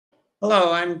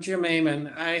Hello, I'm Jim Amon.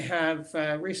 I have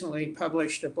recently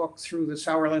published a book through the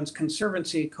Sourland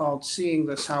Conservancy called Seeing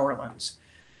the Sourlands.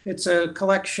 It's a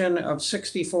collection of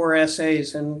 64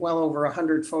 essays and well over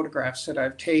 100 photographs that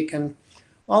I've taken,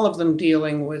 all of them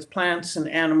dealing with plants and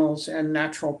animals and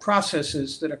natural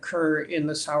processes that occur in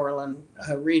the Sourland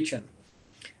region.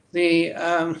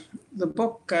 The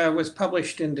book was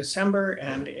published in December,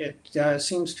 and it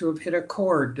seems to have hit a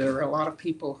chord. There are a lot of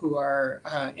people who are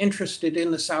interested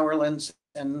in the Sourlands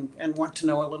and want to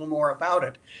know a little more about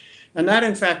it. And that,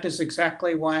 in fact, is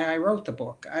exactly why I wrote the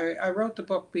book. I wrote the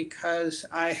book because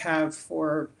I have,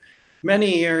 for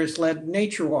many years, led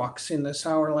nature walks in the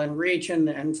Sourland region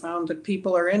and found that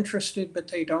people are interested, but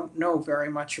they don't know very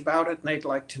much about it, and they'd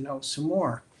like to know some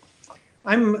more.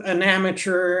 I'm an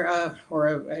amateur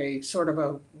or a sort of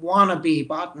a wannabe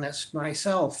botanist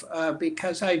myself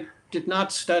because I did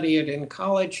not study it in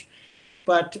college,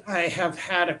 but I have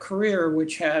had a career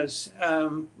which has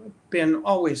been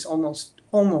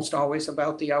almost always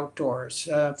about the outdoors.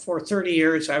 For 30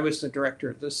 years, I was the director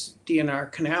of the D&R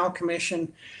Canal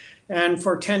Commission, and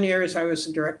for 10 years, I was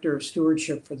the Director of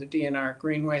Stewardship for the D&R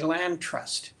Greenway Land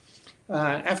Trust.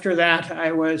 After that,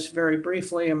 I was very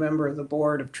briefly a member of the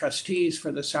Board of Trustees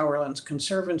for the Sourland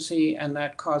Conservancy, and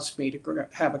that caused me to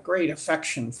have a great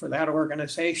affection for that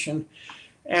organization.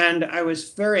 And I was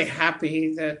very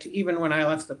happy that even when I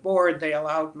left the board, they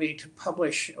allowed me to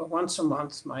publish once a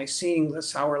month my Seeing the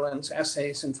Sourlands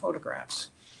essays and photographs.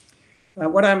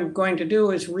 What I'm going to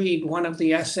do is read one of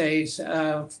the essays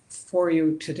for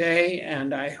you today,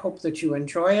 and I hope that you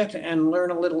enjoy it and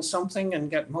learn a little something and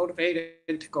get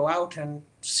motivated to go out and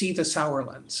see the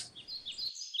Sourlands.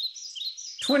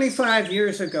 25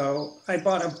 years ago, I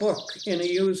bought a book in a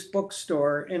used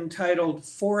bookstore entitled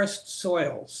Forest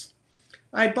Soils.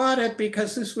 I bought it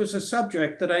because this was a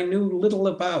subject that I knew little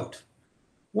about.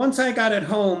 Once I got it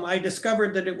home, I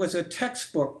discovered that it was a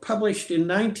textbook published in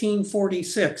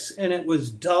 1946, and it was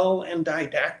dull and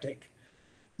didactic.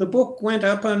 The book went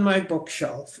up on my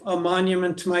bookshelf, a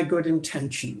monument to my good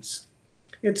intentions.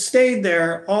 It stayed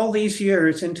there all these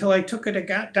years until I took it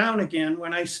down again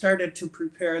when I started to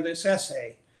prepare this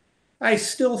essay. I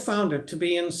still found it to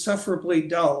be insufferably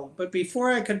dull, but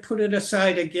before I could put it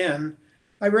aside again,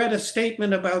 I read a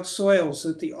statement about soils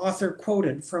that the author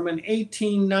quoted from an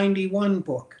 1891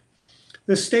 book.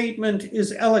 The statement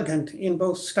is elegant in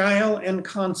both style and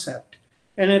concept,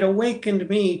 and it awakened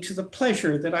me to the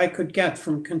pleasure that I could get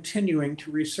from continuing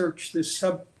to research this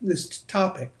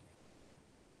topic.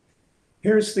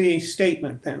 Here's the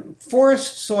statement then.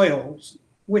 Forest soils,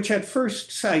 which at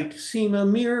first sight seem a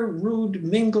mere rude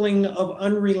mingling of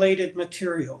unrelated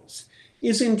materials,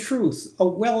 is in truth a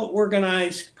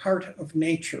well-organized part of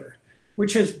nature,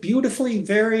 which has beautifully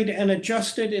varied and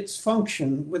adjusted its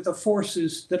function with the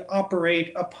forces that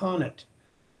operate upon it.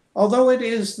 Although it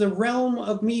is the realm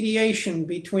of mediation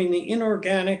between the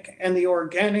inorganic and the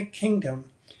organic kingdom,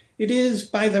 it is,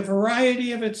 by the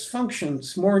variety of its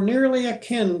functions, more nearly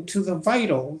akin to the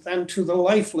vital than to the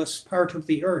lifeless part of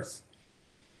the earth.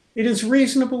 It is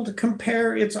reasonable to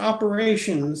compare its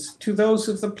operations to those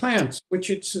of the plants which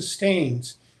it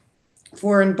sustains,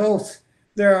 for in both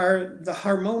there are the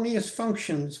harmonious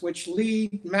functions which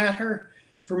lead matter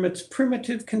from its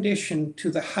primitive condition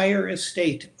to the higher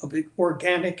estate of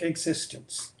organic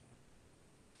existence.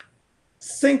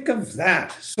 Think of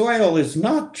that. Soil is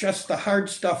not just the hard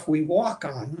stuff we walk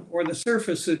on or the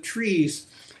surface that trees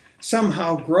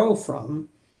somehow grow from.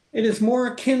 It is more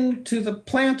akin to the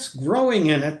plants growing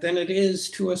in it than it is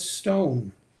to a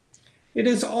stone. It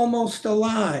is almost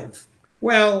alive.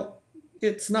 Well,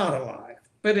 it's not alive,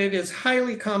 but it is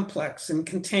highly complex and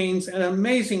contains an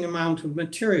amazing amount of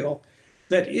material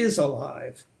that is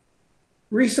alive.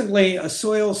 Recently, a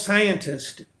soil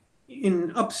scientist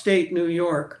in upstate New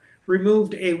York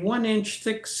removed a 1-inch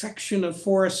thick section of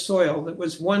forest soil that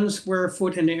was 1 square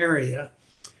foot in area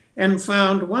and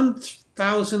found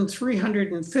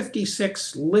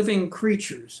 1,356 living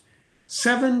creatures,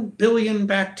 7 billion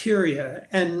bacteria,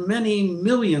 and many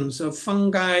millions of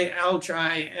fungi,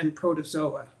 algae, and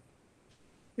protozoa.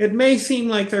 It may seem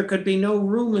like there could be no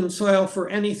room in soil for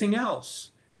anything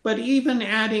else, but even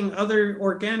adding other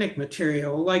organic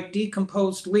material like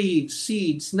decomposed leaves,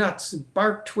 seeds, nuts,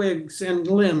 bark, twigs, and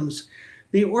limbs,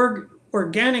 the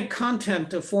organic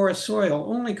content of forest soil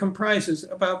only comprises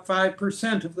about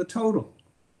 5% of the total.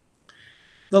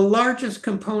 The largest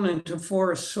component of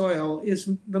forest soil is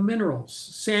the minerals,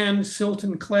 sand, silt,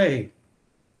 and clay.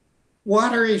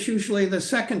 Water is usually the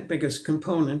second biggest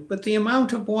component, but the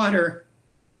amount of water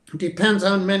depends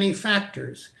on many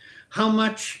factors. How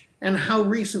much and how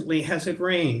recently has it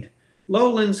rained?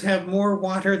 Lowlands have more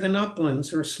water than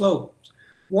uplands or slopes.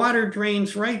 Water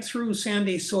drains right through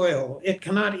sandy soil. It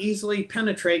cannot easily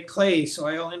penetrate clay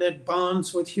soil, and it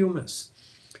bonds with humus.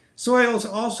 Soils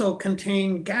also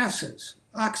contain gases.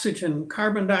 Oxygen,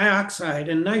 carbon dioxide,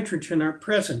 and nitrogen are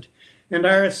present and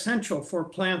are essential for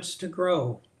plants to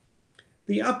grow.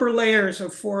 The upper layers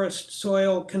of forest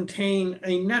soil contain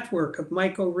a network of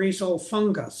mycorrhizal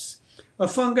fungus, a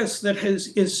fungus that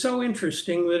is so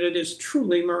interesting that it is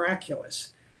truly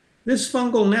miraculous. This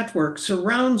fungal network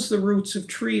surrounds the roots of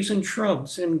trees and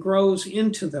shrubs and grows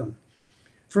into them.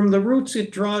 From the roots,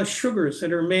 it draws sugars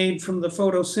that are made from the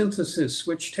photosynthesis,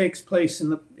 which takes place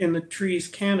in the tree's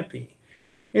canopy.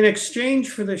 In exchange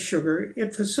for the sugar,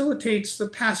 it facilitates the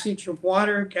passage of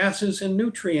water, gases, and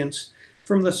nutrients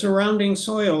from the surrounding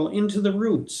soil into the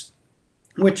roots,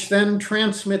 which then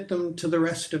transmit them to the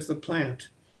rest of the plant.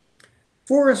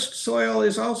 Forest soil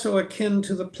is also akin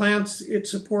to the plants it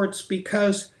supports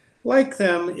because, like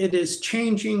them, it is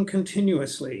changing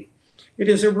continuously. It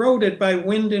is eroded by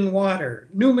wind and water.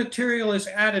 New material is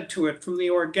added to it from the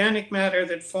organic matter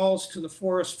that falls to the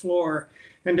forest floor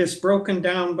and is broken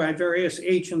down by various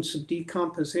agents of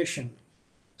decomposition.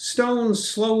 Stones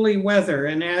slowly weather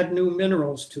and add new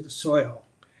minerals to the soil.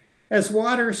 As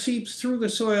water seeps through the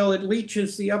soil, it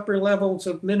leaches the upper levels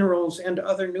of minerals and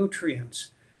other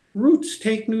nutrients. Roots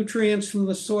take nutrients from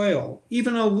the soil.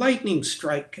 Even a lightning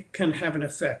strike can have an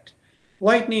effect.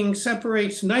 Lightning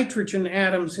separates nitrogen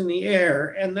atoms in the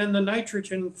air, and then the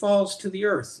nitrogen falls to the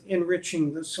earth,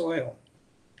 enriching the soil.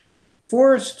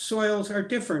 Forest soils are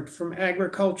different from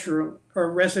agricultural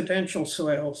or residential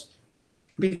soils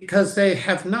because they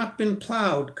have not been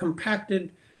plowed,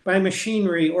 compacted by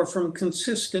machinery, or from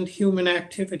consistent human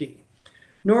activity.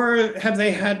 Nor have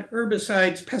they had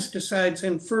herbicides, pesticides,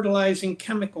 and fertilizing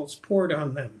chemicals poured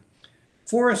on them.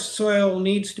 Forest soil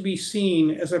needs to be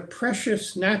seen as a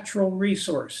precious natural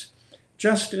resource,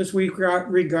 just as we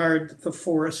regard the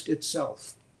forest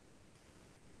itself.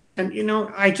 And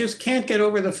I just can't get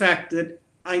over the fact that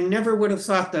I never would have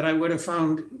thought that I would have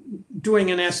found doing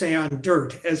an essay on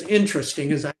dirt as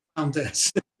interesting as I found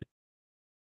this.